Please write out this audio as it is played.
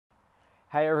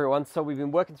Hey everyone, so we've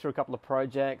been working through a couple of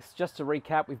projects. Just to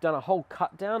recap, we've done a whole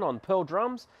cut down on pearl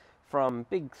drums from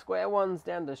big square ones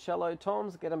down to shallow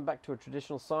toms, get them back to a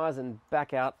traditional size and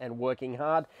back out and working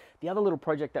hard. The other little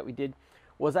project that we did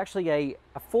was actually a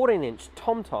 14-inch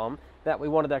tom-tom that we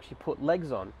wanted to actually put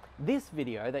legs on. This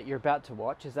video that you're about to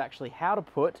watch is actually how to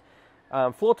put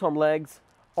floor tom legs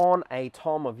on a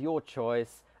tom of your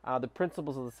choice. The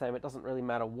principles are the same. It doesn't really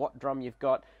matter what drum you've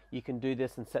got. You can do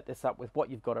this and set this up with what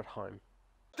you've got at home.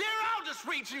 They're all just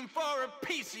reaching for a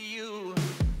piece of you.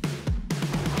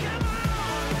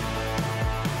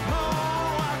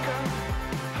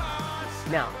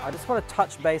 Now, I just want to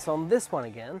touch base on this one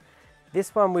again.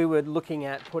 This one we were looking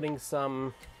at putting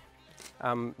some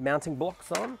mounting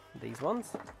blocks on, these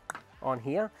ones, on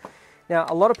here. Now,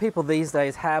 a lot of people these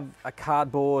days have a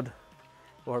cardboard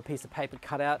or a piece of paper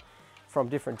cut out from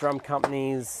different drum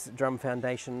companies, Drum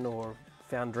Foundation or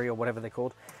Foundry or whatever they're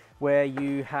called, where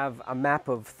you have a map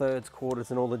of thirds, quarters,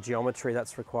 and all the geometry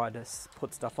that's required to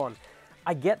put stuff on.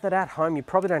 I get that at home you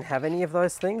probably don't have any of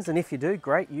those things, and if you do,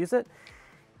 great, use it.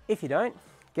 If you don't,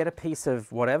 get a piece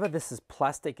of whatever. This is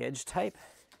plastic edge tape.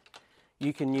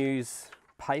 You can use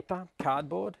paper,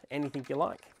 cardboard, anything you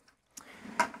like.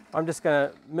 I'm just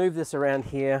going to move this around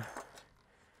here.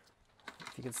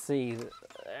 If you can see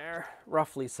there,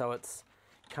 roughly, so it's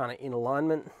kind of in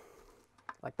alignment,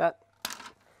 like that.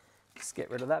 Just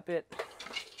get rid of that bit.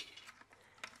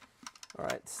 All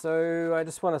right, so I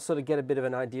just want to sort of get a bit of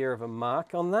an idea of a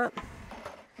mark on that.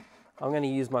 I'm going to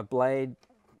use my blade.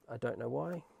 I don't know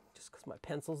why, just because my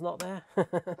pencil's not there.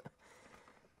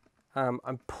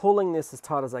 I'm pulling this as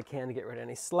tight as I can to get rid of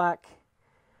any slack.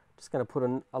 Just going to put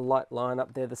a light line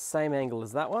up there, the same angle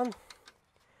as that one.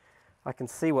 I can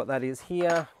see what that is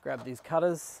here. Grab these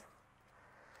cutters.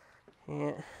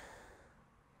 Yeah.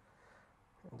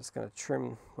 I'm just going to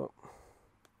trim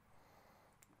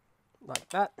like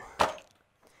that.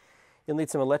 You'll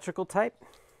need some electrical tape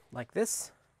like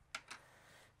this.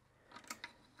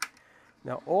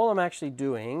 Now all I'm actually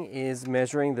doing is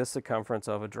measuring the circumference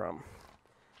of a drum.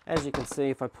 As you can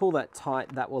see, if I pull that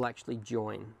tight, that will actually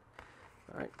join.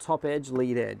 All right, top edge,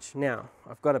 lead edge. Now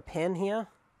I've got a pen here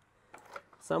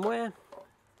somewhere.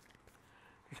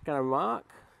 Just going to mark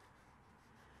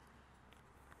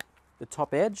the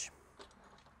top edge.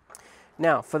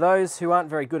 Now, for those who aren't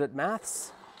very good at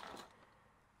maths,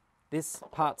 this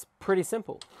part's pretty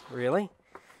simple, really.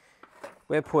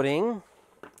 We're putting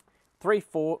 3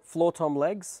 floor tom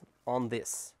legs on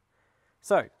this.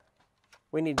 So,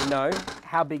 we need to know,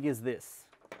 how big is this?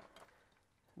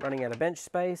 Running out of bench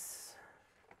space.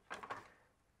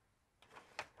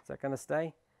 Is that going to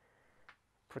stay?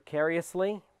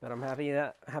 Precariously, but I'm happy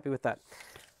with that.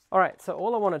 All right, so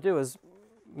all I want to do is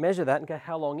measure that and go,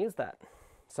 how long is that?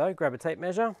 So grab a tape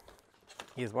measure,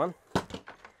 here's one,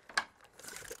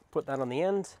 put that on the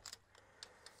end,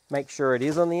 make sure it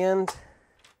is on the end,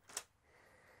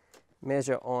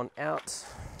 measure on out,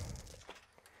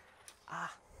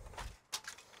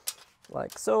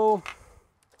 like so.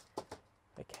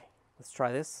 Okay, let's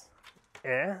try this.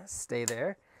 Yeah, stay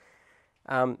there.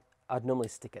 I'd normally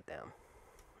stick it down.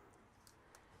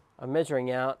 I'm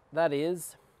measuring out, that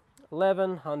is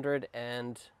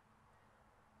 1112.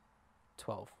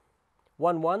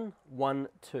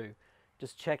 1112.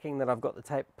 Just checking that I've got the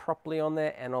tape properly on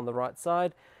there and on the right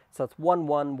side. So it's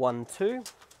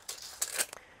 1112.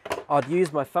 I'd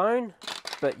use my phone,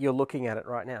 but you're looking at it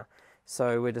right now.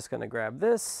 So we're just going to grab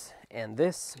this and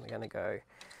this. We're going to go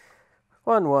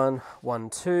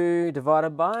 1112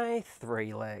 divided by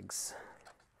 3 legs.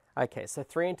 Okay, so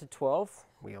 3 into 12.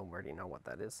 We already know what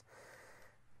that is.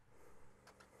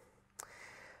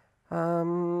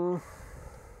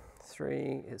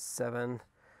 3 is 7.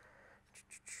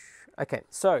 Okay,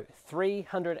 so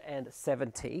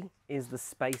 370 is the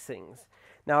spacings.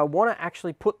 Now I want to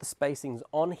actually put the spacings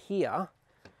on here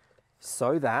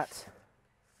so that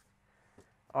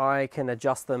I can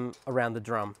adjust them around the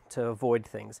drum to avoid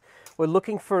things. We're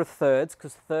looking for thirds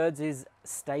because thirds is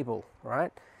stable,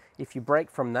 right? If you break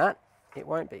from that, it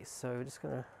won't be. So we're just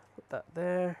going to put that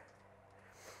there.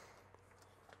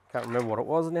 Can't remember what it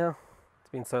was now. It's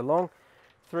been so long.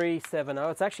 370.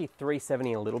 It's actually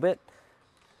 370 a little bit.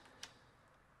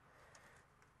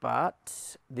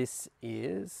 But this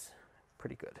is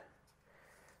pretty good.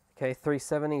 Okay,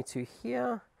 370 to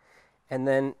here. And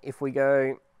then if we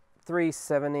go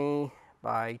 370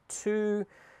 by 2,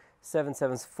 7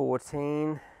 7's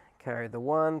 14, carry the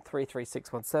 1,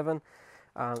 33617,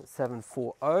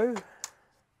 740.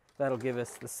 That'll give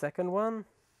us the second one.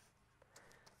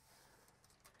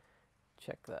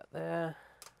 Check that there.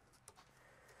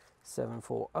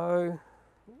 740.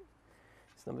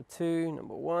 It's number 2,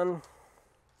 number 1.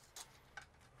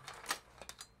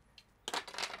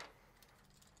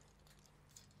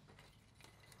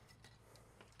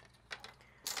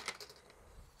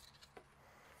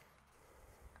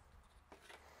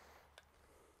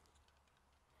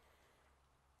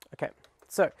 Okay,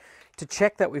 so to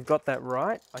check that we've got that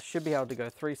right, I should be able to go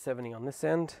 370 on this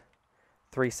end,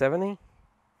 370.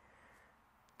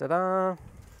 Ta-da!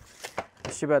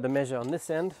 I should be able to measure on this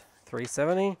end,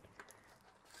 370.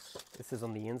 This is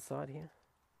on the inside here.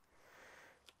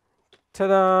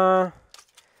 Ta-da!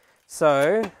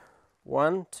 So,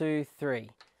 1, 2, 3.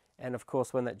 And of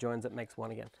course, when that joins, it makes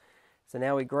 1 again. So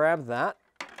now we grab that.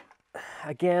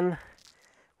 Again,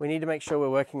 we need to make sure we're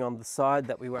working on the side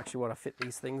that we actually want to fit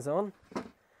these things on,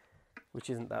 which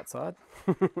isn't that side.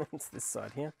 It's this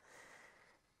side here.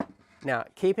 Now,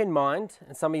 keep in mind,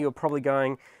 and some of you are probably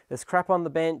going, there's crap on the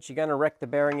bench, you're going to wreck the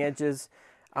bearing edges.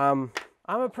 I'm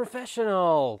a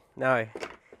professional. No.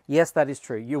 Yes, that is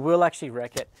true. You will actually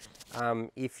wreck it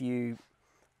if you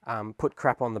put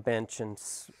crap on the bench and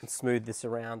smooth this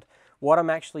around. What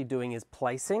I'm actually doing is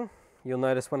placing. You'll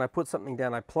notice when I put something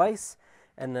down, I place,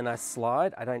 and then I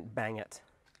slide. I don't bang it,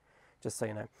 just so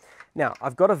you know. Now,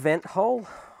 I've got a vent hole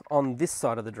on this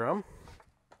side of the drum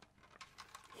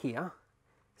here.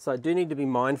 So I do need to be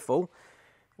mindful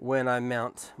when I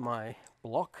mount my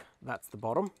block, that's the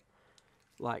bottom,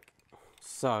 like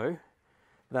so,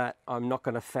 that I'm not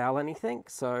going to foul anything.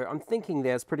 So I'm thinking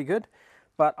there's pretty good,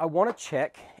 but I want to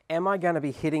check, am I going to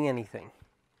be hitting anything?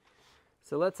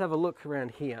 So let's have a look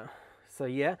around here. So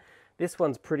yeah, this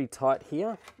one's pretty tight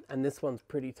here, and this one's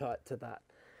pretty tight to that.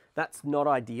 That's not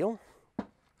ideal.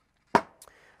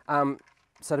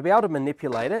 So to be able to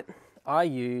manipulate it, I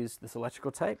use this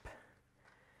electrical tape,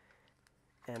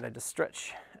 and I just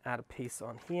stretch out a piece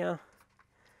on here.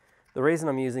 The reason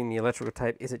I'm using the electrical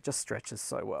tape is it just stretches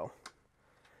so well.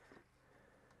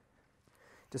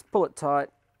 Just pull it tight,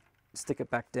 stick it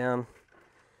back down.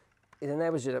 It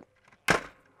enables you to,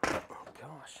 oh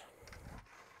gosh.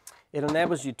 It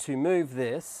enables you to move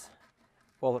this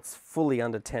while it's fully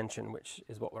under tension, which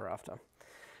is what we're after.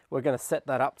 We're going to set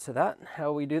that up to that.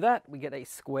 How we do that? We get a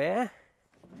square.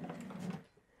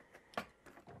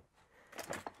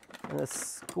 And a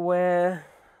square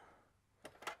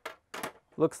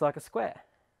looks like a square,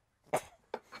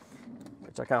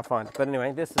 which I can't find. But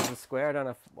anyway, this is a square. I don't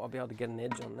know if I'll be able to get an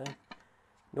edge on there.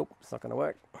 Nope, it's not going to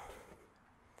work.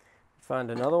 Find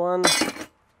another one.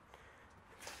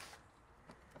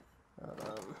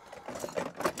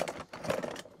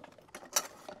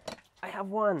 I have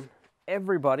one.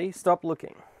 Everybody, stop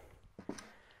looking.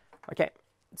 Okay,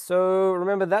 so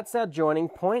remember that's our joining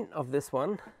point of this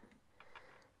one.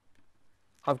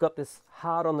 I've got this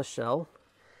hard on the shell,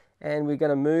 and we're going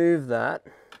to move that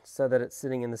so that it's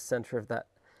sitting in the center of that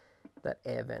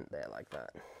air vent there, like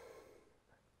that.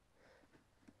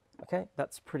 Okay,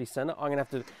 that's pretty center. I'm going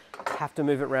to have to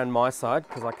move it around my side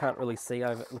because I can't really see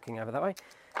looking over that way.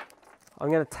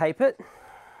 I'm going to tape it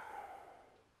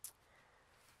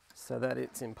so that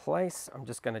it's in place. I'm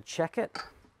just going to check it.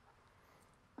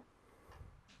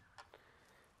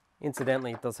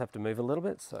 Incidentally, it does have to move a little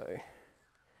bit, so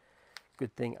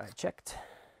good thing I checked.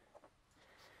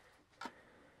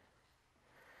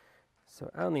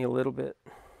 So only a little bit.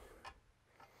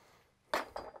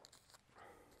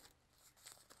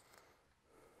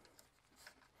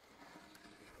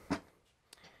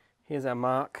 Here's our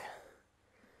mark.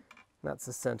 That's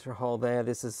the center hole there.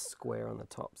 This is square on the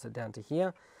top, so down to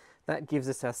here. That gives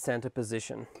us our center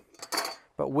position.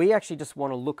 But we actually just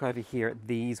want to look over here at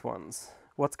these ones.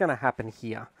 What's going to happen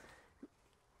here?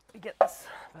 Let me get this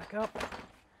back up.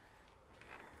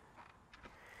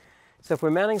 So if we're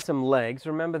mounting some legs,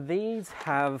 remember these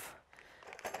have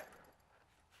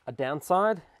a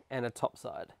downside and a top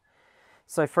side.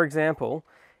 So for example,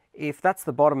 if that's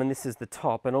the bottom and this is the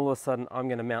top, and all of a sudden I'm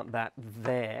going to mount that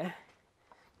there,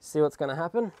 see what's going to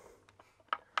happen?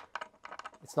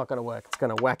 It's not going to work. It's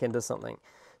going to whack into something.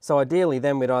 So ideally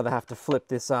then we'd either have to flip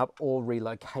this up or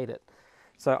relocate it.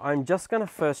 So I'm just going to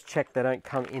first check they don't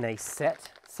come in a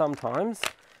set. Sometimes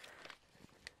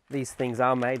these things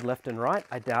are made left and right.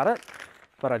 I doubt it,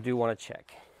 but I do want to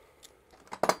check.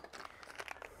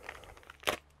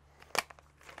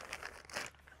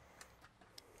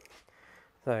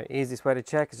 So easiest way to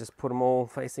check is just put them all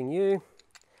facing you.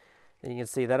 And you can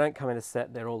see they don't come in a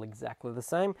set. They're all exactly the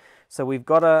same. So we've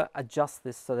got to adjust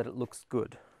this so that it looks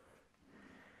good.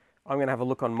 I'm going to have a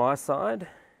look on my side.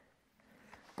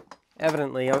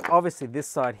 Evidently, obviously this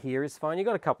side here is fine. You've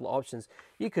got a couple of options.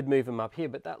 You could move them up here,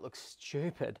 but that looks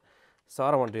stupid. So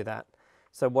I don't want to do that.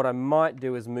 So what I might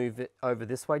do is move it over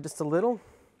this way just a little.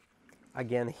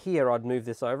 Again, here I'd move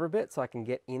this over a bit so I can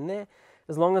get in there,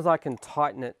 as long as I can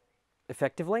tighten it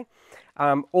effectively.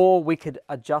 Or we could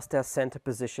adjust our center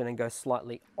position and go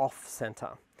slightly off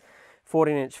center.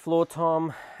 14-inch floor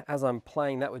tom, as I'm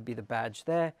playing, that would be the badge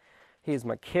there. Here's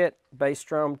my kit, bass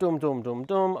drum, dum, dum, dum,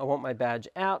 dum. I want my badge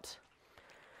out.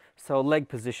 So a leg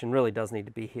position really does need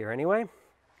to be here anyway.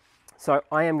 So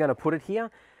I am going to put it here,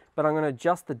 but I'm going to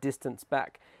adjust the distance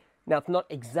back. Now it's not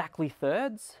exactly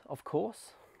thirds, of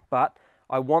course, but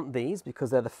I want these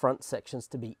because they're the front sections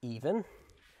to be even.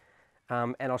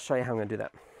 And I'll show you how I'm going to do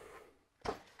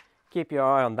that. Keep your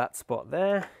eye on that spot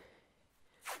there.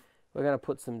 We're going to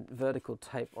put some vertical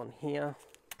tape on here.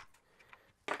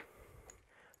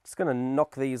 Just going to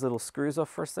knock these little screws off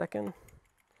for a second.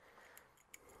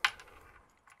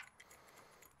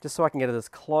 Just so I can get it as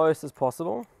close as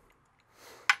possible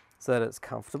so that it's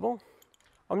comfortable.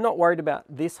 I'm not worried about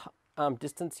this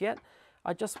distance yet.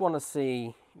 I just want to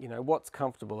see, you know, what's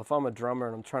comfortable. If I'm a drummer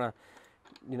and I'm trying to,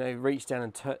 you know, reach down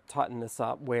and tighten this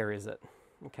up, where is it?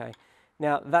 Okay.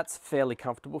 Now that's fairly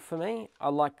comfortable for me. I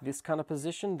like this kind of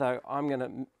position, though I'm going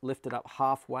to lift it up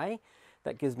halfway.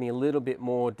 That gives me a little bit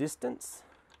more distance,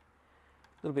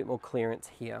 a little bit more clearance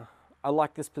here. I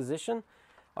like this position.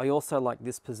 I also like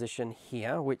this position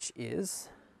here, which is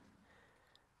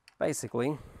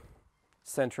basically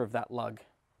center of that lug,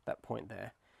 that point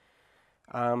there.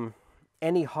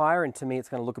 Any higher, and to me it's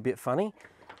going to look a bit funny.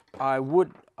 I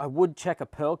would check a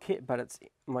pearl kit, but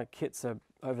my kits are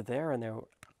over there, and there are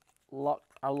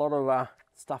a lot of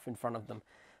stuff in front of them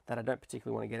that I don't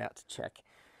particularly want to get out to check.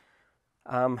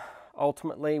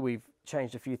 Ultimately, we've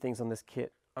changed a few things on this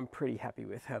kit. I'm pretty happy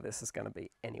with how this is going to be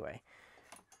anyway.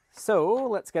 So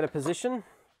let's get a position.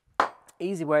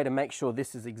 Easy way to make sure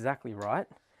this is exactly right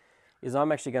is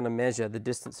I'm actually going to measure the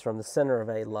distance from the center of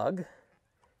a lug,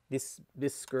 this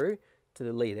screw, to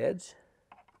the lead edge,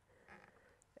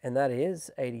 and that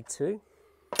is 82.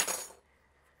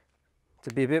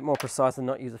 To be a bit more precise and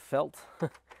not use a felt,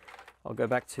 I'll go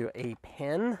back to a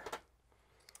pen,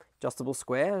 adjustable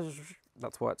square.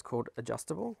 That's why it's called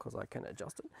adjustable, because I can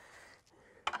adjust it.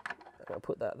 I'll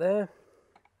put that there.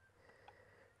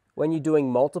 When you're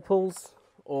doing multiples,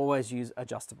 always use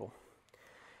adjustable.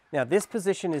 Now this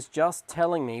position is just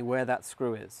telling me where that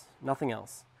screw is, nothing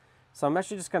else. So I'm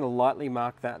actually just going to lightly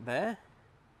mark that there.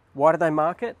 Why did I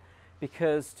mark it?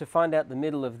 Because to find out the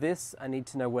middle of this, I need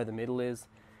to know where the middle is.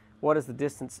 What is the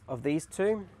distance of these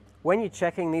two? When you're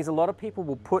checking these, a lot of people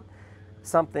will put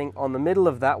something on the middle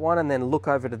of that one and then look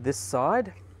over to this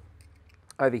side,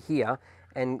 over here,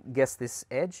 and guess this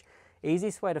edge.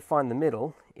 Easiest way to find the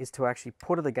middle is to actually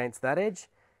put it against that edge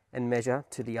and measure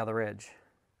to the other edge.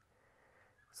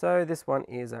 So this one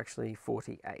is actually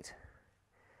 48.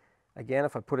 Again,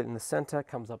 if I put it in the center, it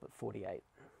comes up at 48.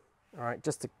 All right,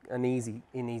 just an easy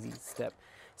step.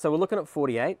 So we're looking at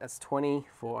 48, that's 20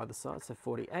 for either side, so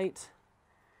 48.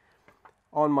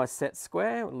 On my set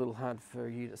square, a little hard for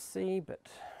you to see, but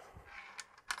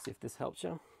see if this helps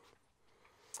you.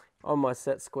 On my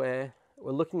set square,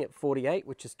 we're looking at 48,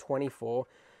 which is 24.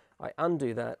 I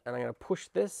undo that, and I'm going to push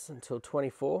this until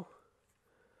 24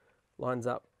 lines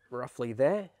up roughly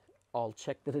there. I'll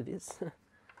check that it is.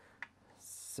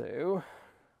 So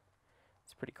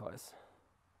it's pretty close.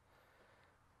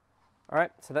 All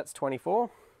right, so that's 24.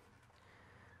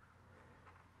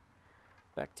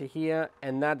 Back to here,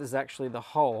 and that is actually the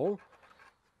hole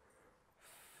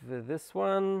for this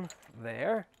one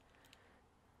there.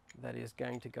 That is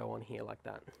going to go on here like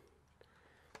that.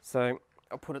 So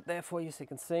I'll put it there for you so you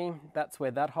can see. That's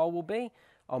where that hole will be.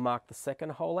 I'll mark the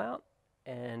second hole out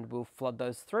and we'll flood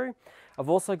those through. I've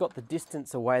also got the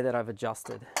distance away that I've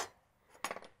adjusted.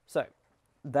 So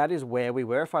that is where we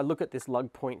were. If I look at this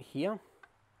lug point here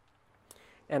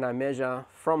and I measure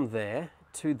from there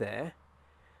to there,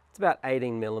 it's about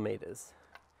 18 millimeters.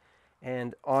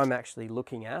 And I'm actually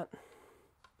looking at,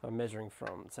 if I'm measuring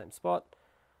from the same spot,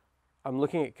 I'm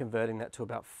looking at converting that to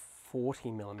about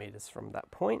 40 millimeters from that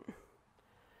point,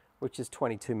 which is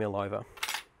 22 mil over.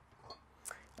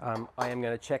 I am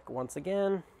going to check once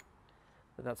again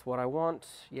that that's what I want.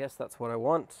 Yes, that's what I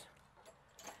want.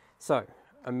 So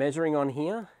I'm measuring on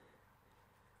here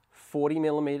 40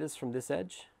 millimeters from this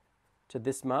edge to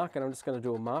this mark, and I'm just going to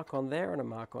do a mark on there and a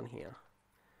mark on here.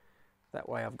 That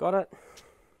way I've got it.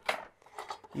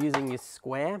 Using your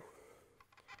square.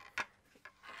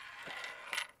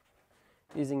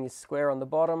 Using your square on the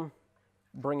bottom,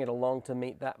 bring it along to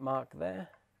meet that mark there.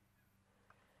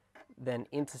 Then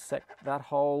intersect that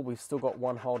hole. We've still got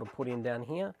one hole to put in down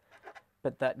here,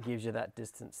 but that gives you that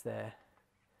distance there.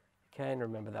 Okay, and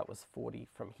remember that was 40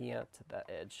 from here to that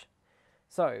edge.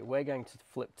 So we're going to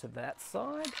flip to that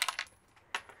side.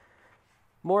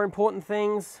 More important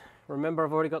things. Remember,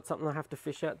 I've already got something I have to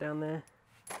fish out down there.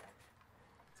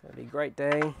 It's going to be a great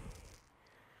day.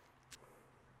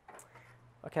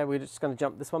 Okay, we're just going to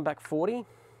jump this one back 40.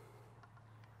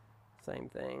 Same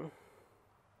thing.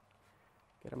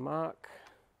 Get a mark,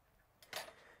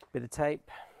 bit of tape.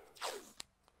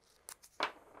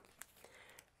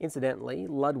 Incidentally,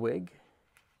 Ludwig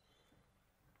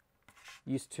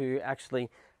used to actually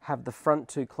have the front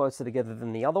two closer together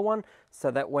than the other one,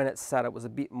 so that when it sat, it was a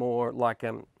bit more like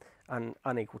an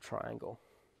unequal triangle.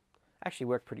 Actually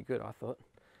worked pretty good, I thought.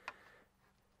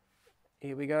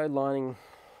 Here we go,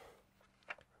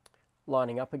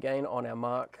 lining up again on our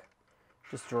mark.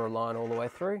 Just draw a line all the way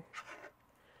through.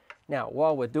 Now,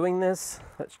 while we're doing this,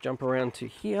 let's jump around to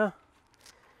here,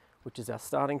 which is our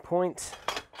starting point.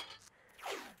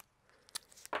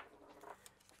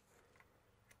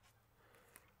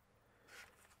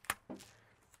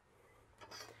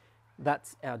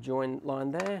 That's our join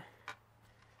line there.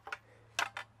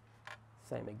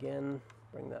 Same again,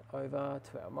 bring that over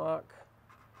to our mark.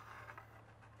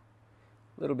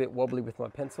 A little bit wobbly with my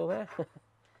pencil there,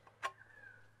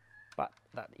 but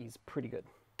that is pretty good.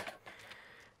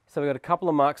 So we've got a couple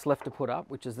of marks left to put up,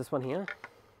 which is this one here,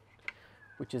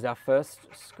 which is our first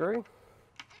screw.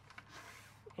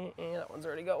 That one's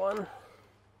already got one.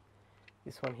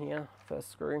 This one here,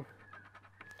 first screw.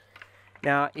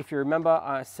 Now, if you remember,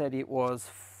 I said it was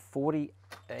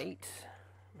 48,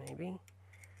 maybe.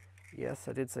 Yes,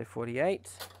 I did say 48.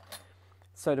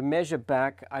 So to measure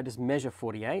back, I just measure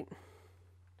 48.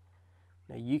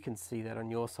 Now you can see that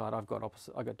on your side. I've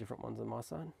got different ones on my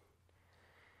side.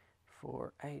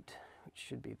 48, which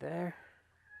should be there.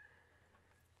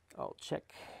 I'll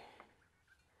check.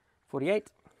 48.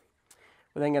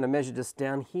 We're then going to measure just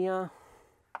down here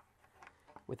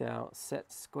with our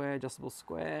set square, adjustable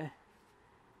square.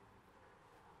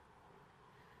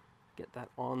 Get that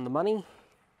on the money,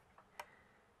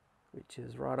 which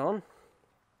is right on.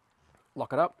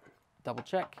 Lock it up, double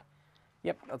check.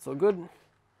 Yep, that's all good.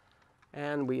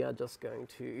 And we are just going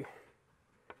to,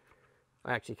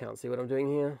 I actually can't see what I'm doing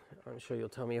here. I'm sure you'll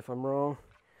tell me if I'm wrong,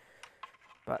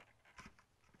 but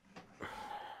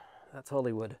that's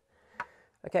Hollywood.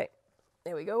 Okay,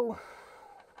 there we go.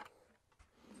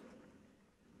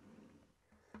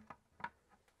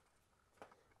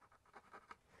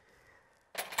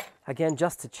 Again,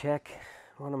 just to check,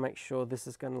 I want to make sure this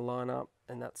is going to line up,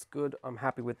 and that's good. I'm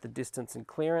happy with the distance and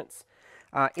clearance.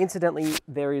 Incidentally,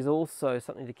 there is also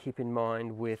something to keep in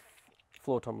mind with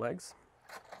floor tom legs.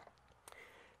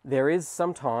 There is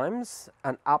sometimes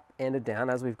an up and a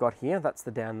down, as we've got here. That's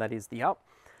the down, that is the up.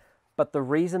 But the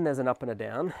reason there's an up and a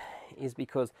down is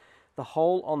because the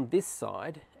hole on this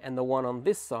side and the one on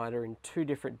this side are in two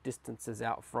different distances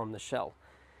out from the shell.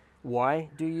 Why,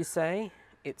 do you say?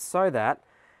 It's so that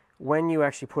when you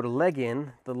actually put a leg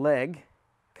in, the leg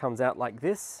comes out like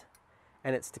this,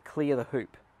 and it's to clear the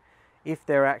hoop. If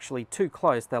they're actually too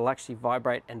close, they'll actually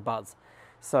vibrate and buzz.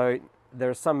 So there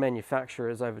are some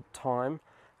manufacturers over time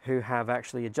who have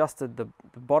actually adjusted the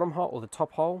bottom hole or the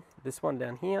top hole, this one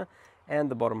down here,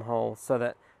 and the bottom hole so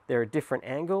that they're a different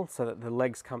angle, so that the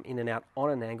legs come in and out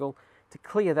on an angle to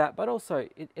clear that, but also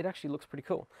it actually looks pretty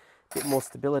cool. A bit more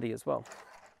stability as well.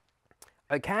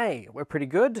 Okay, we're pretty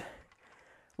good.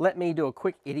 Let me do a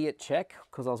quick idiot check,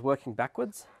 because I was working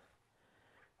backwards,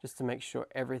 just to make sure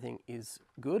everything is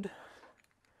good.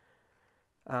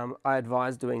 I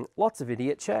advise doing lots of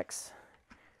idiot checks,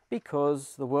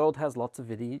 because the world has lots of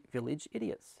village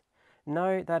idiots.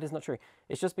 No, that is not true.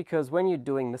 It's just because when you're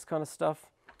doing this kind of stuff,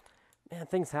 man,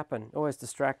 things happen. Always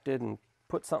distracted and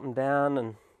put something down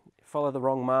and follow the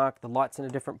wrong mark, the light's in a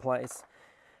different place,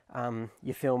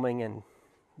 you're filming and,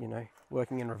 you know,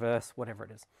 working in reverse, whatever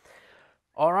it is.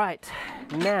 All right,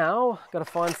 now got to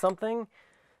find something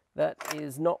that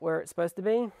is not where it's supposed to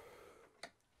be.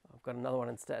 I've got another one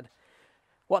instead.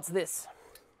 What's this?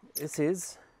 This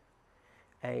is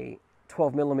a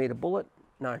 12mm bullet.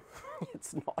 No,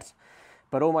 it's not.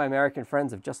 But all my American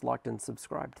friends have just liked and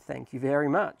subscribed. Thank you very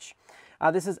much.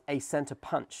 This is a center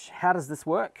punch. How does this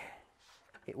work?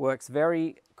 It works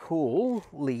very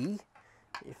coolly,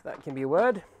 if that can be a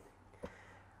word.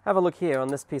 Have a look here on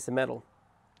this piece of metal.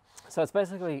 So it's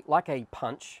basically like a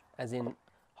punch, as in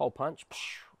hole punch,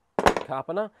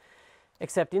 carpenter,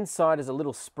 except inside is a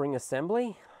little spring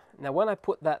assembly. Now when I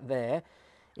put that there,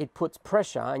 it puts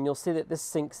pressure, and you'll see that this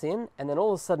sinks in, and then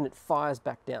all of a sudden it fires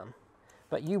back down.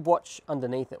 But you watch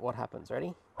underneath it what happens.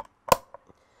 Ready?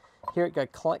 Hear it go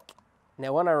click.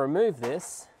 Now when I remove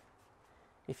this,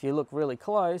 if you look really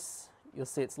close, you'll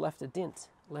see it's left a dent,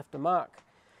 left a mark,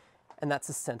 and that's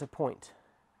a center point.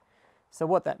 So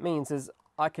what that means is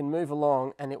I can move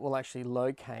along and it will actually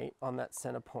locate on that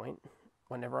center point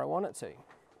whenever I want it to.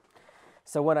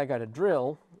 So when I go to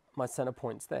drill, my center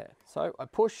point's there. So I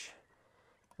push,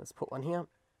 let's put one here,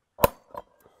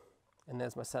 and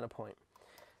there's my center point.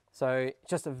 So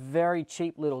just a very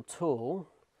cheap little tool.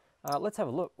 Let's have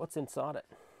a look. What's inside it?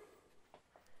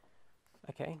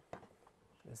 Okay,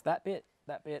 there's that bit,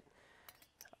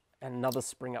 and another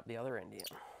spring up the other end here.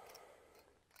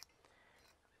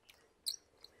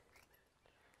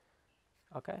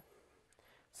 Okay,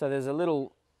 so there's a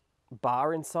little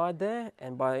bar inside there,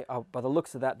 and by the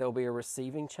looks of that, there'll be a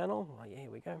receiving channel. Oh yeah,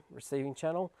 here we go, receiving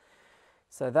channel.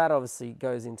 So that obviously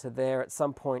goes into there. At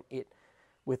some point,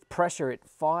 with pressure, it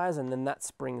fires, and then that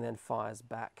spring then fires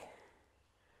back.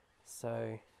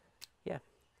 So yeah,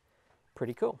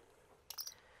 pretty cool.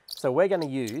 So we're going to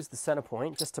use the center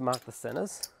point just to mark the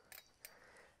centers,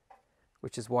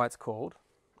 which is why it's called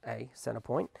a center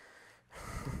point.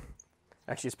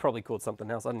 Actually, it's probably called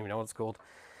something else. I don't even know what it's called.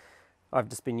 I've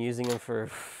just been using them for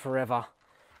forever.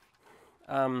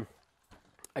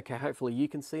 Okay, hopefully you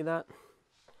can see that.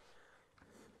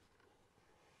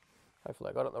 Hopefully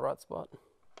I got it in the right spot.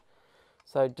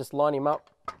 So just line him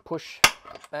up, push,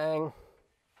 bang.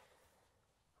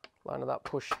 Line it up,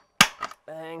 push,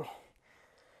 bang.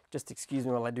 Just excuse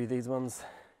me while I do these ones.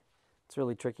 It's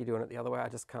really tricky doing it the other way. I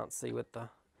just can't see with the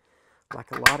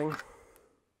lack of lighting.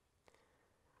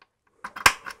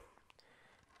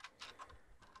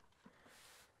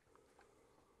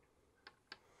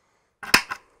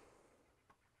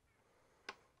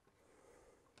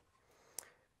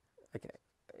 Okay,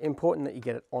 important that you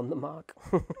get it on the mark.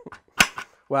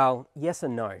 Well, yes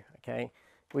and no, okay?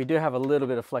 We do have a little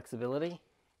bit of flexibility.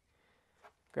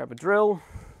 Grab a drill.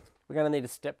 We're going to need a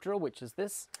step drill, which is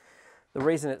this. The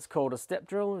reason it's called a step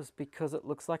drill is because it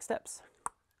looks like steps.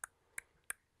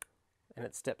 And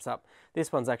it steps up.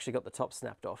 This one's actually got the top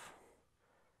snapped off.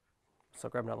 So I'll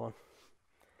grab another one.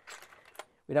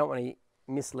 We don't want to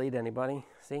mislead anybody,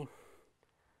 see?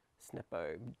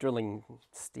 Snappo, drilling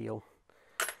steel.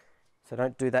 So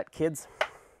don't do that, kids.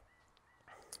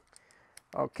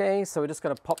 Okay, so we're just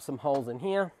going to pop some holes in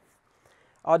here.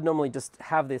 I'd normally just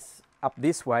have this up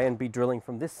this way and be drilling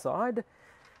from this side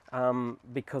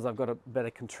because I've got a better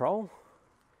control.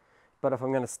 But if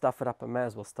I'm going to stuff it up, I may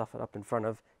as well stuff it up in front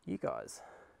of you guys.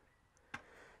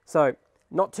 So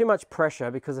not too much pressure,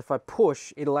 because if I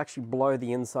push, it'll actually blow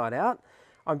the inside out.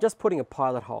 I'm just putting a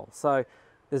pilot hole. So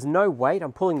there's no weight.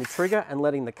 I'm pulling the trigger and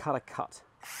letting the cutter cut.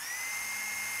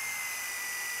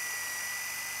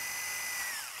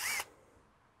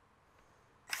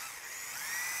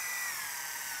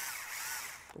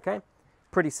 Okay,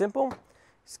 pretty simple.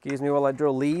 Excuse me while I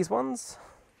drill these ones.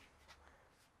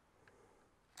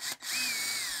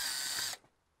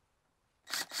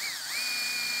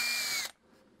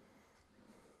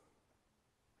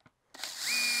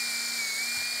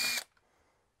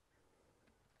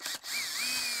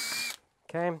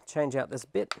 Okay, change out this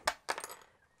bit.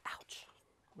 Ouch,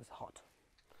 it was hot.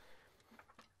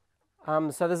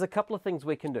 So there's a couple of things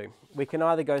we can do. We can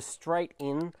either go straight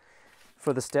in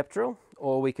for the step drill,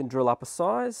 or we can drill up a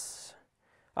size.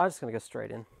 I'm just going to go straight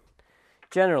in.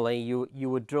 Generally, you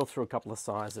would drill through a couple of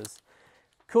sizes.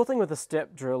 Cool thing with the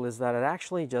step drill is that it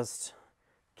actually just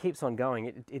keeps on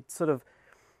going. It sort of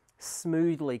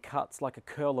smoothly cuts like a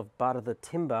curl of butter the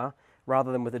timber,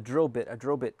 rather than with a drill bit. A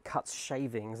drill bit cuts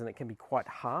shavings and it can be quite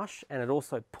harsh, and it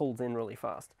also pulls in really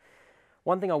fast.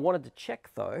 One thing I wanted to check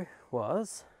though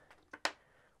was,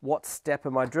 what step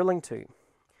am I drilling to?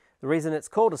 The reason it's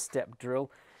called a step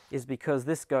drill is because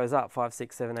this goes up 5,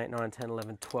 6, 7, 8, 9, 10,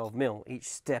 11, 12 mil. Each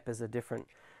step is a different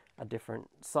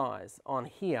size. On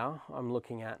here, I'm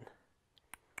looking at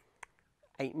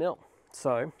 8 mil.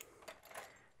 So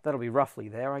that'll be roughly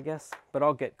there, I guess. But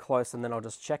I'll get close and then I'll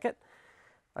just check it.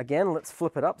 Again, let's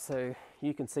flip it up so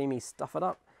you can see me stuff it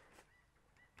up.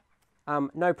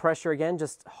 No pressure again,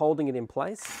 just holding it in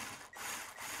place.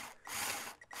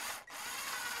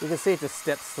 You can see it just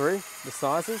steps through the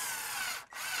sizes.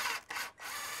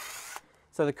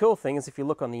 So the cool thing is, if you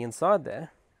look on the inside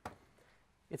there,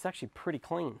 it's actually pretty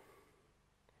clean,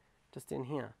 just in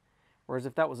here. Whereas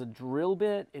if that was a drill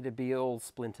bit, it'd be all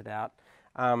splintered out.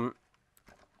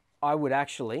 I would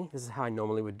actually, this is how I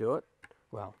normally would do it.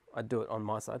 Well, I'd do it on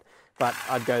my side, but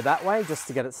I'd go that way just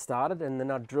to get it started, and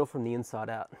then I'd drill from the inside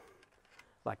out,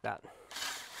 like that.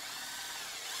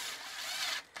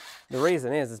 The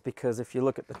reason is because if you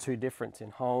look at the two difference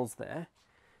in holes there,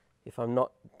 if I'm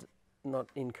not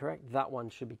incorrect, that one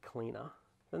should be cleaner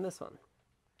than this one.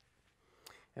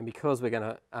 And because we're going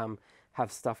to have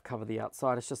stuff cover the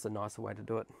outside, it's just a nicer way to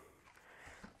do it.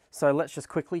 So let's just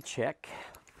quickly check.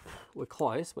 We're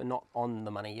close. We're not on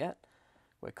the money yet.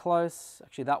 We're close.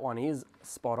 Actually, that one is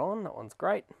spot on. That one's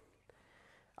great.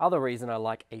 Other reason I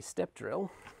like a step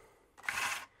drill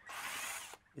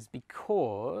is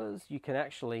because you can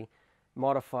actually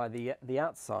modify the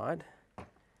outside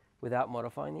without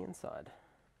modifying the inside.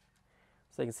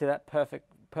 So you can see that perfect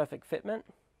fitment.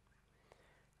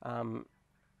 And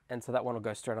so that one will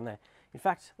go straight on there. In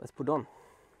fact, let's put it on.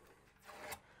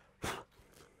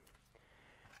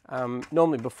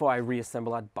 Normally before I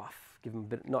reassemble, I'd buff, give them a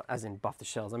bit, not as in buff the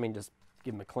shells, I mean just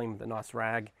give them a clean with a nice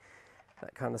rag,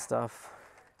 that kind of stuff.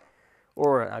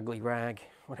 Or an ugly rag,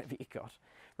 whatever you got.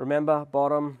 Remember,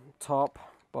 bottom, top,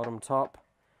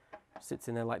 sits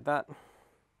in there like that.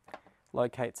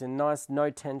 Locates in nice, no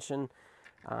tension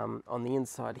on the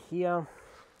inside here.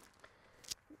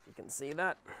 You can see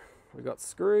that. We've got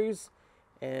screws,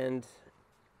 and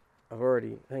I've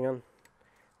already, hang on,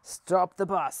 stop the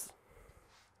bus.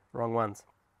 Wrong ones.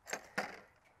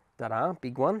 Ta-da,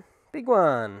 big one, big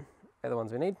one. They're the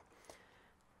ones we need.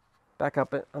 Back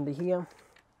up it under here.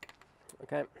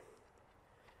 Okay.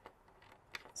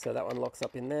 So that one locks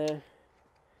up in there.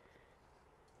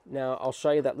 Now I'll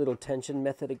show you that little tension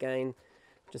method again,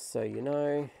 just so you know.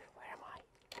 Where am I?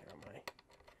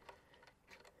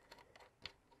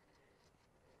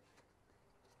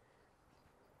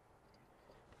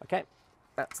 Okay,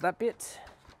 that's that bit.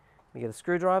 We get a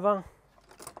screwdriver.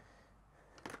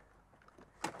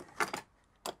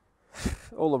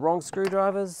 All the wrong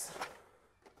screwdrivers.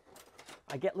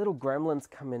 I get little gremlins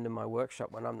come into my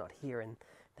workshop when I'm not here, and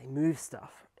they move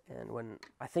stuff. And when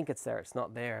I think it's there, it's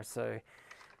not there. So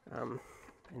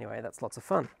anyway, that's lots of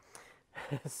fun.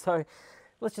 So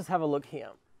let's just have a look here.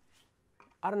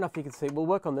 I don't know if you can see, we'll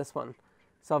work on this one.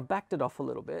 So I've backed it off a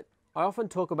little bit. I often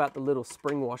talk about the little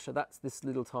spring washer. That's this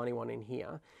little tiny one in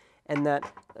here. And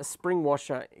that a spring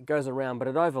washer, it goes around, but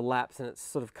it overlaps and it's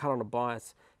sort of cut on a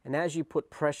bias. And as you put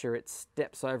pressure, it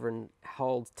steps over and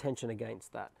holds tension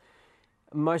against that.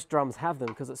 Most drums have them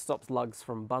because it stops lugs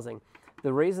from buzzing.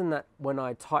 The reason that when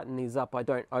I tighten these up, I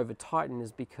don't over tighten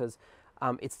is because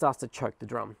it starts to choke the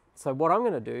drum. So what I'm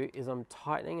going to do is I'm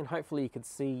tightening, and hopefully you can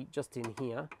see just in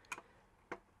here.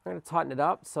 I'm going to tighten it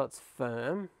up so it's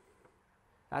firm.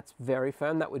 That's very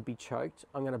firm. That would be choked.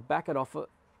 I'm going to back it off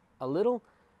a little.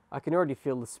 I can already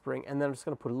feel the spring, and then I'm just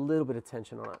going to put a little bit of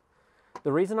tension on it.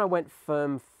 The reason I went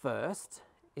firm first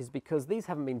is because these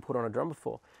haven't been put on a drum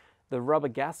before. The rubber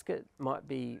gasket might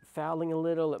be fouling a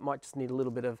little. It might just need a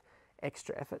little bit of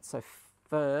extra effort. So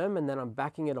firm, and then I'm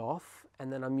backing it off,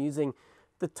 and then I'm using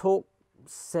the torque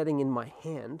setting in my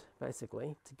hand,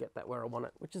 basically, to get that where I want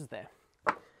it, which is there.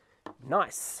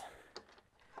 Nice.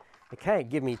 Okay,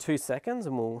 give me 2 seconds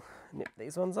and we'll nip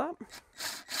these ones up.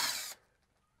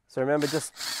 So remember,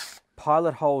 just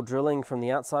pilot hole drilling from the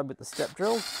outside with the step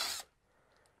drill.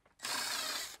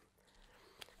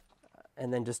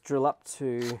 And then just drill up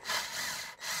to,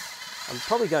 I'm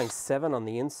probably going 7 on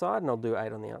the inside, and I'll do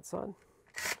 8 on the outside.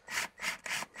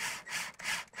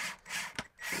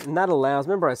 And that allows,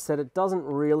 remember I said it doesn't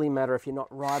really matter if you're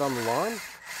not right on the line.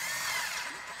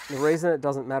 The reason it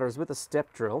doesn't matter is with a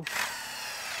step drill,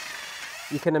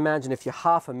 you can imagine if you're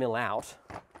half a mil out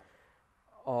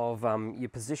of your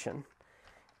position,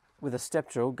 with a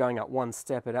step drill going up 1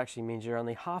 step, it actually means you're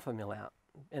only half a mil out,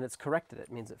 and it's corrected,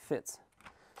 it means it fits.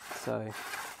 So,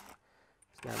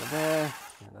 down to there,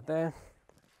 down to there.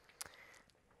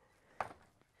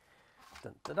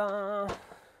 Dun, da, da.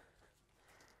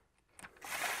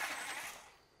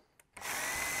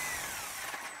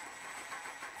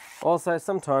 Also,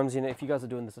 sometimes, you know, if you guys are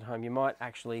doing this at home, you might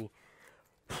actually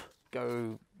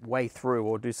go way through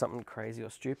or do something crazy or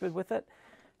stupid with it.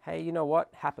 Hey, you know what?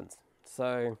 Happens.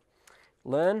 So,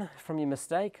 learn from your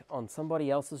mistake on somebody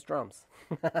else's drums.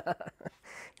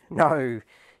 No,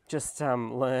 just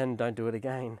learn, don't do it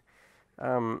again.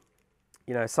 You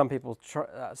know, some people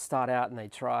start out and they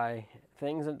try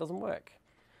things and it doesn't work.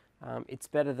 It's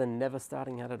better than never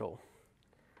starting out at all.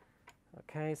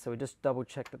 Okay, so we just double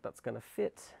check that that's going to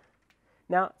fit.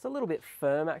 Now, it's a little bit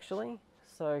firm actually,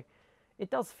 so it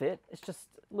does fit. It's just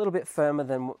a little bit firmer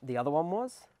than the other one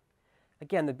was.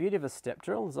 Again, the beauty of a step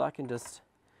drill is I can just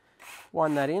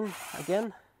wind that in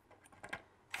again.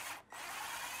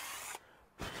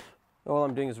 All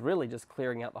I'm doing is really just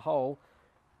clearing out the hole,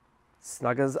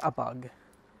 snug as a bug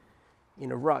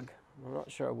in a rug. I'm not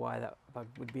sure why that bug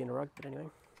would be in a rug, but anyway.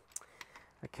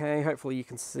 Okay, hopefully you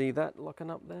can see that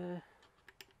locking up there.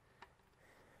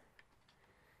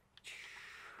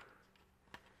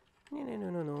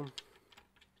 No.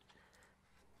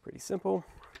 Pretty simple.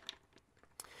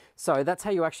 So that's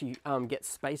how you actually get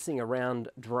spacing around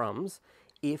drums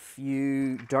if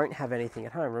you don't have anything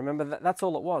at home. Remember, that's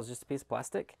all it was, just a piece of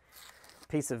plastic,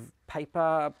 piece of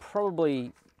paper,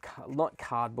 probably not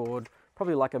cardboard,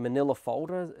 probably like a manila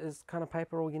folder is kind of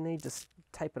paper all you need, just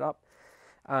tape it up.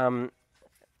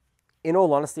 In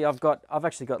all honesty, I've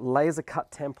actually got laser cut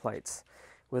templates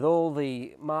with all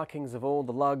the markings of all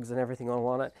the lugs and everything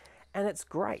on it. And it's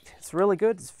great. It's really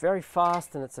good. It's very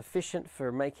fast and it's efficient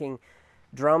for making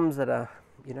drums that are,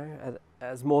 you know,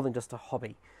 as more than just a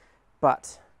hobby.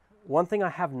 But one thing I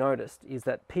have noticed is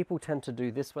that people tend to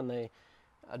do this when they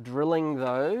are drilling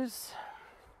those.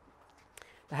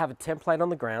 They have a template on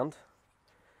the ground.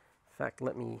 In fact,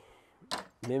 let me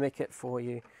mimic it for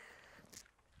you.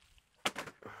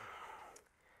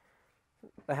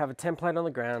 They have a template on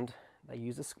the ground. They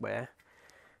use a square.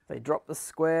 They drop the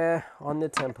square on the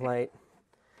template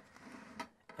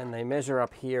and they measure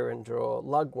up here and draw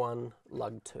lug 1,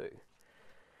 lug 2.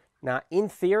 Now, in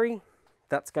theory,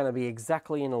 that's going to be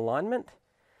exactly in alignment,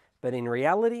 but in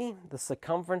reality, the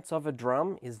circumference of a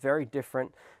drum is very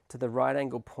different to the right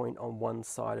angle point on one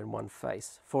side and one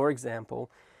face. For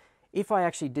example, if I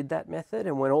actually did that method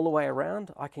and went all the way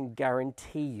around, I can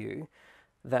guarantee you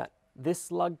that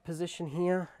this lug position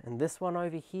here and this one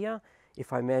over here,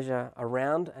 if I measure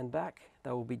around and back,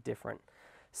 they will be different.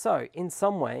 So in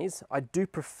some ways, I do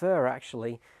prefer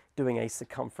actually doing a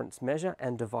circumference measure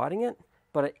and dividing it,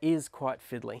 but it is quite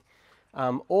fiddly.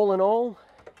 All in all,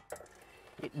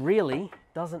 it really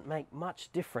doesn't make much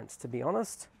difference, to be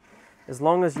honest. As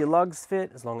long as your lugs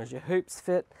fit, as long as your hoops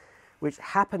fit, which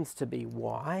happens to be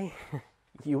why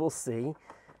you will see,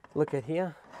 look at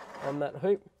here on that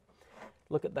hoop,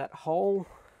 look at that hole,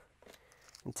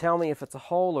 and tell me if it's a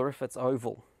hole or if it's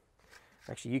oval.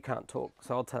 Actually, you can't talk,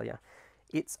 so I'll tell you.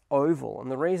 It's oval,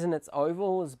 and the reason it's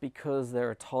oval is because there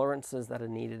are tolerances that are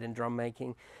needed in drum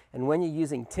making. And when you're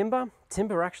using timber,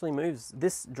 timber actually moves.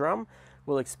 This drum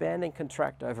will expand and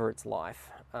contract over its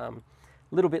life. A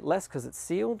little bit less because it's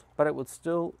sealed, but it would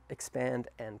still expand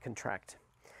and contract.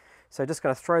 So just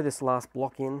going to throw this last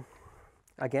block in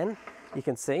again. You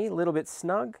can see a little bit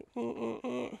snug.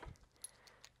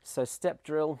 So step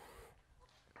drill.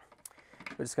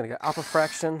 We're just going to go up a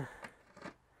fraction.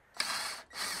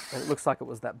 And it looks like it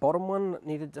was that bottom one that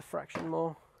needed a fraction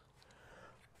more.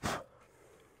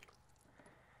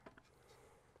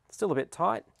 Still a bit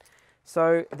tight.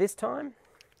 So this time,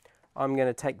 I'm going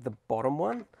to take the bottom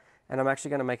one and I'm actually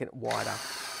going to make it wider.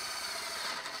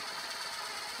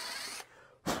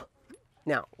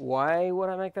 Now, why would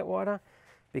I make that wider?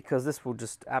 Because this will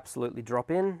just absolutely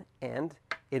drop in and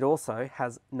it also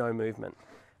has no movement.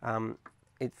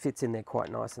 It fits in there quite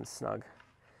nice and snug.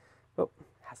 Oh,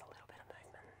 has a little bit of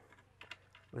movement.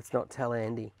 Let's not tell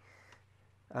Andy.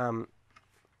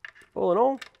 All in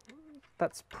all,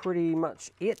 that's pretty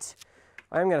much it.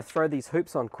 I am going to throw these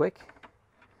hoops on quick.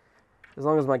 As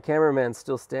long as my cameraman's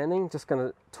still standing, just going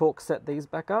to torque set these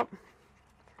back up.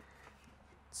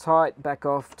 Tight, back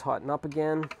off, tighten up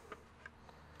again.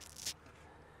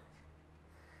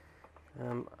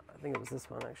 I think it was this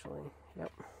one actually,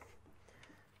 yep.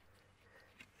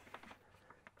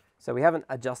 So we haven't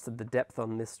adjusted the depth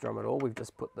on this drum at all, we've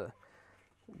just put the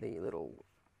little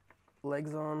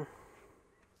legs on.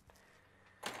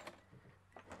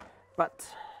 But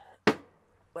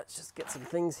let's just get some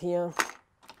things here.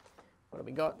 What have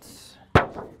we got?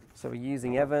 So we're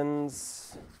using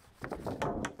Evans.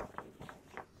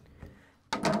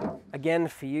 Again,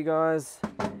 for you guys,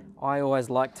 I always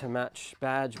like to match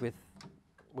badge with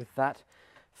that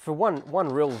for one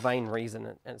real vain reason,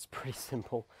 and it's pretty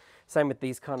simple. Same with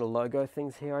these kind of logo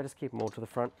things here. I just keep them all to the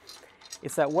front.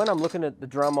 It's that when I'm looking at the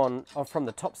drum from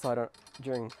the top side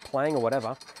during playing or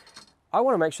whatever, I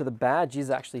want to make sure the badge is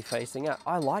actually facing out.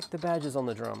 I like the badges on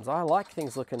the drums. I like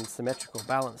things looking symmetrical,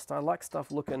 balanced. I like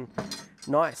stuff looking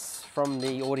nice from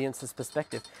the audience's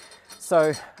perspective.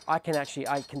 So I can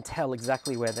tell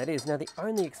exactly where that is. Now the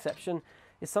only exception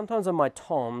is sometimes on my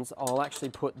toms, I'll actually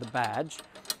put the badge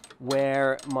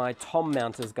where my tom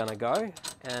mount is going to go.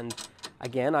 And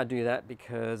again, I do that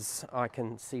because I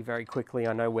can see very quickly,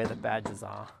 I know where the badges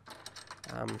are.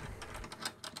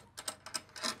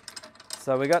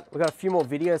 So we got a few more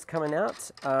videos coming out.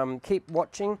 Keep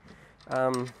watching.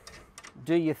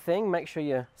 Do your thing. Make sure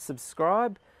you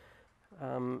subscribe.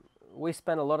 We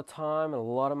spend a lot of time and a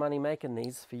lot of money making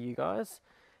these for you guys,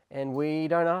 and we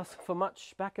don't ask for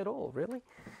much back at all, really.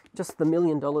 Just the $1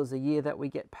 million a year that we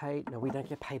get paid. No, we don't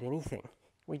get paid anything.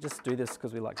 We just do this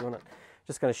because we like doing it.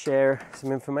 Just going to share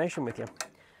some information with you.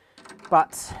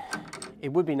 But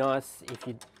it would be nice if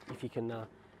you can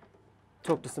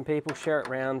talk to some people, share it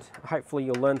around. Hopefully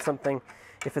you'll learn something.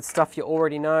 If it's stuff you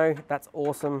already know, that's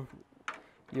awesome.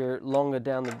 You're longer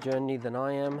down the journey than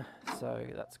I am, so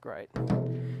that's great.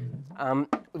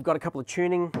 We've got a couple of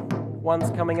tuning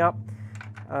ones coming up.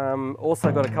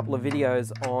 Also got a couple of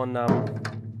videos on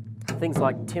things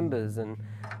like timbers and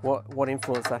what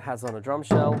influence that has on a drum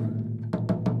shell.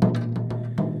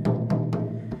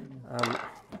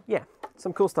 Yeah,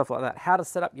 some cool stuff like that. How to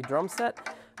set up your drum set.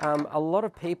 A lot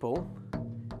of people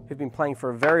who've been playing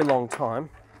for a very long time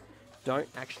don't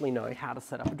actually know how to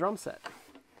set up a drum set.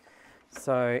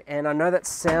 So, and I know that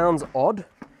sounds odd,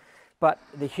 but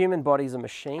the human body's a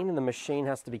machine, and the machine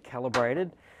has to be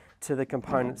calibrated to the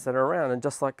components that are around. And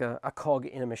just like a cog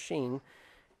in a machine,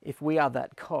 if we are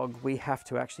that cog, we have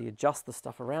to actually adjust the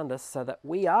stuff around us so that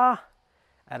we are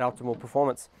at optimal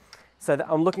performance. So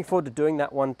I'm looking forward to doing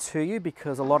that one to you,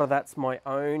 because a lot of that's my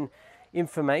own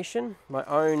information, my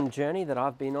own journey that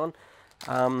I've been on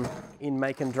in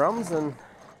making drums and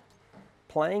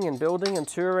playing and building and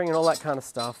touring and all that kind of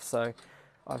stuff. So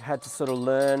I've had to sort of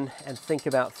learn and think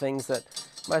about things that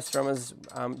most drummers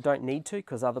don't need to,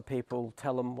 because other people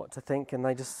tell them what to think and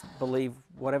they just believe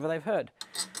whatever they've heard.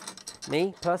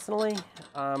 Me, personally,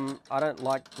 I don't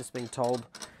like just being told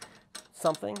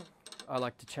something. I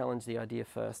like to challenge the idea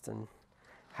first and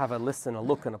have a listen, a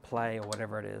look and a play, or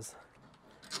whatever it is.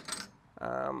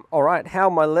 All right, how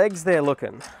are my legs there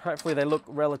looking? Hopefully they look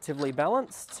relatively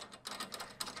balanced.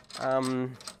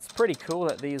 It's pretty cool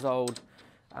that these old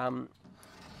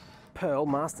Pearl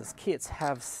Masters kits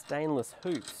have stainless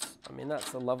hoops. I mean,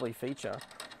 that's a lovely feature.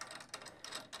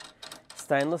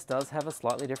 Stainless does have a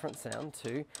slightly different sound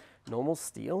to normal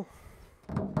steel.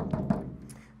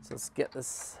 So let's get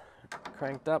this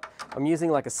cranked up. I'm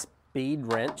using like a speed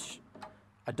wrench.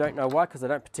 I don't know why, because I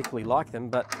don't particularly like them,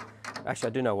 but actually I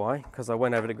do know why, because I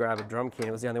went over to grab a drum kit and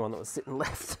it was the only one that was sitting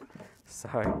left. So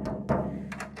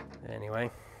anyway,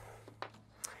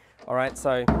 all right,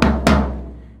 so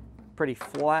pretty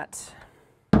flat.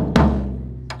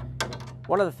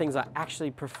 One of the things I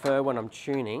actually prefer when I'm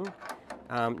tuning,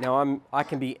 now I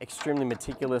can be extremely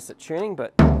meticulous at tuning,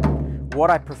 but what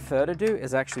I prefer to do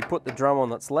is actually put the drum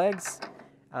on its legs,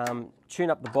 tune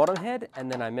up the bottom head,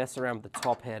 and then I mess around with the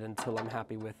top head until I'm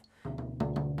happy with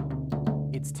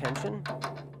its tension.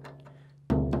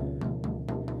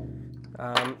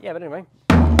 Yeah, but anyway,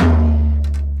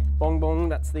 bong bong,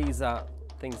 that's these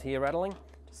things here rattling,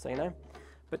 just so you know.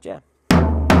 But yeah,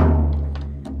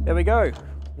 there we go,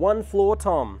 one floor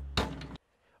tom.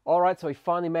 Alright, so we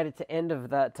finally made it to the end of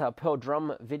that Pearl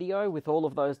drum video with all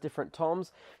of those different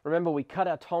toms. Remember, we cut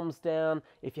our toms down.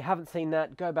 If you haven't seen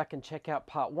that, go back and check out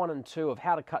part 1 and 2 of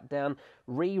how to cut down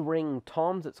re-ring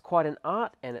toms. It's quite an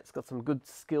art, and it's got some good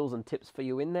skills and tips for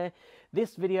you in there.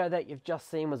 This video that you've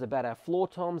just seen was about our floor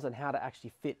toms and how to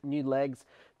actually fit new legs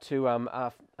to an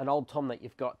old tom that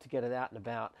you've got to get it out and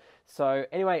about. So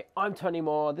anyway, I'm Tony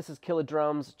Moore. This is Killer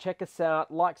Drums. Check us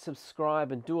out, like,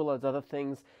 subscribe, and do all those other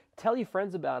things. Tell your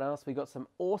friends about us. We've got some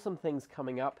awesome things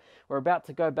coming up. We're about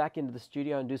to go back into the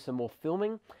studio and do some more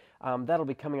filming. That'll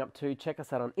be coming up too. Check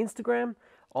us out on Instagram,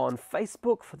 on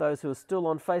Facebook, for those who are still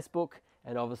on Facebook,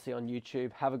 and obviously on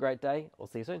YouTube. Have a great day. We'll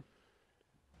see you soon.